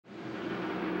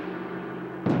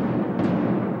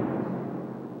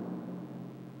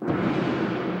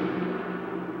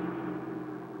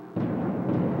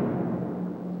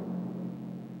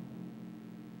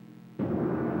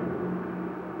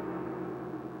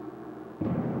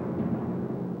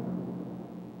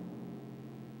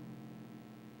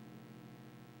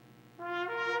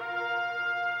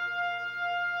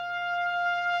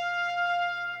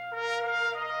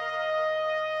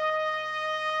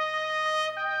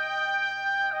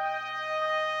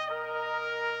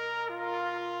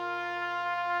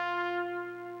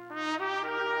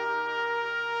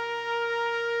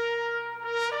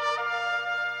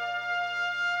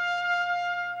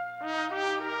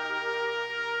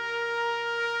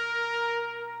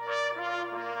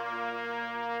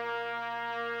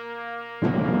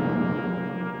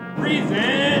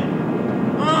Reason.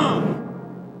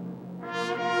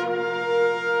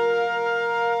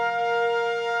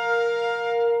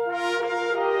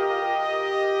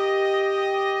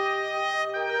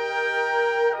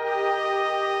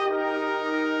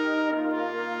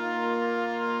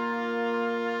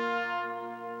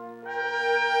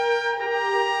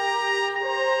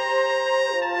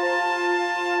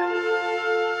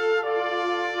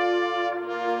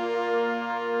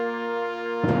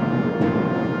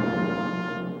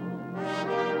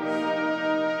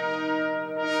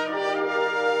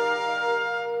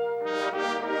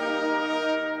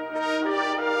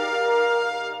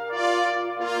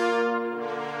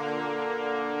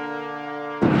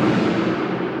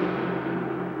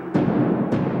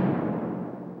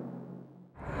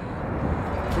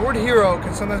 The word hero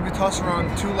can sometimes be tossed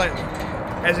around too lightly,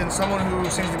 as in someone who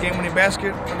sings the game-winning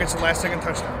basket or gets the last-second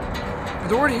touchdown. But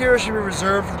the word hero should be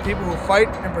reserved for the people who fight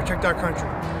and protect our country,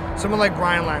 someone like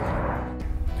Brian Leonhardt.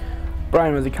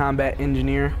 Brian was a combat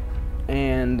engineer,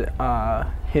 and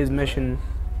his mission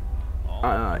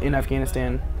in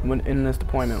Afghanistan in this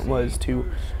deployment was to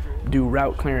do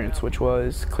route clearance, which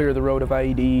was clear the road of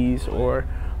IEDs or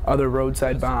other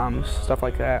roadside bombs, stuff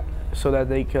like that, so that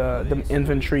they the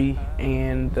infantry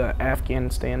and the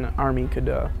Afghanistan army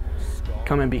could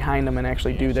come in behind them and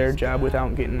actually do their job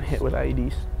without getting hit with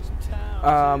IEDs.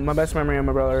 My best memory of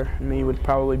my brother and me would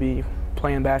probably be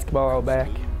playing basketball out back.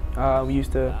 We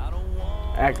used to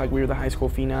act like we were the high school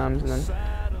phenoms and then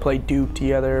play Duke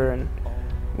together, and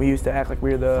we used to act like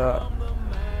we were the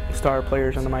star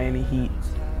players on the Miami Heat.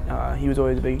 He was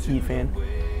always a big Heat fan.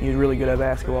 He was really good at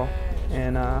basketball,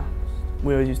 and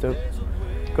we always used to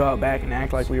go out back and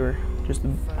act like we were just the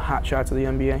hot shots of the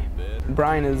NBA.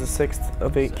 Brian is the sixth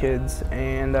of 8 kids,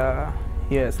 and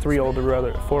he has 4 older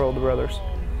brothers,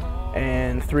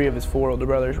 and 3 of his 4 older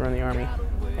brothers were in the Army.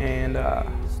 And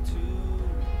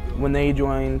when they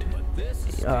joined,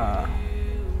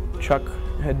 Chuck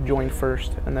had joined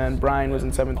first, and then Brian was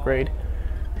in 7th grade.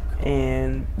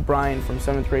 And Brian, from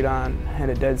 7th grade on, had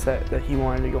a dead set that he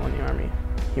wanted to go in the Army.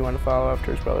 He wanted to follow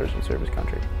after his brothers and serve his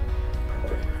country.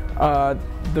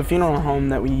 The funeral home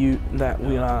that we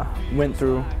went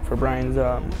through for Brian's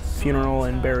funeral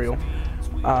and burial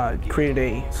created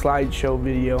a slideshow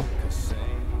video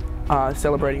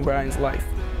celebrating Brian's life,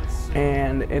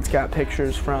 and it's got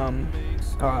pictures from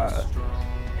all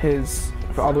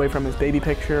the way from his baby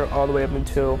picture all the way up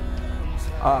until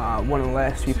one of the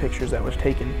last few pictures that was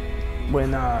taken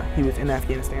when he was in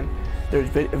Afghanistan. There's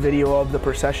a video of the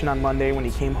procession on Monday when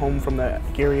he came home from the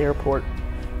Gary airport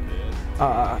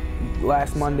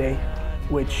last Monday,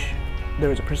 which there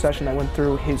was a procession that went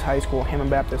through his high school,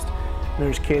 Hammond Baptist. And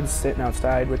there's kids sitting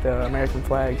outside with the American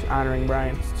flags honoring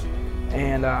Brian.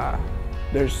 And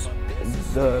there's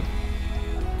the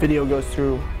video goes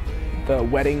through the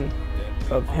wedding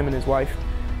of him and his wife,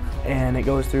 and it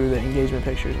goes through the engagement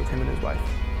pictures with him and his wife.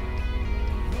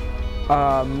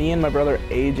 Me and my brother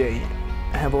AJ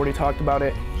have already talked about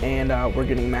it, and we're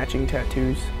getting matching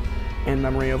tattoos in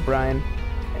memory of Brian.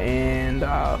 And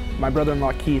my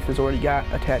brother-in-law Keith has already got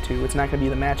a tattoo. It's not going to be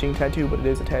the matching tattoo, but it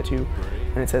is a tattoo,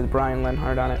 and it says Brian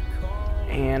Leonhardt on it.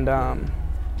 And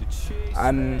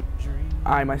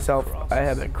I myself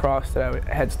have a cross that I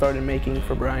had started making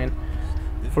for Brian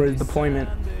for his deployment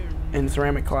in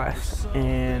ceramic class.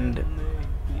 And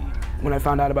when I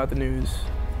found out about the news,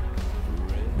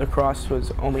 the cross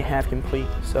was only half complete,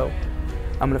 so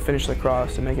I'm going to finish the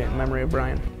cross and make it in memory of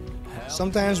Brian.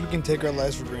 Sometimes we can take our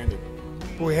lives for granted,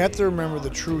 but we have to remember the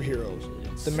true heroes,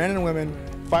 the men and women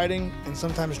fighting and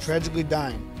sometimes tragically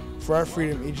dying for our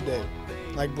freedom each day,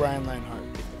 like Brian Leonhardt.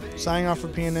 Signing off for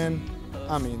PNN,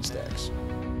 I'm Ian Stacks.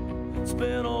 It's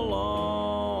been a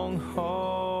long,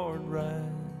 hard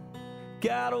ride,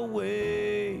 got a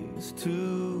ways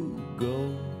to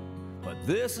go, but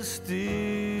this is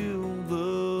still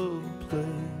the place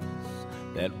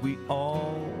that we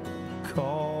all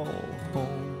call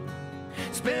home.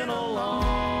 It's been a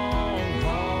long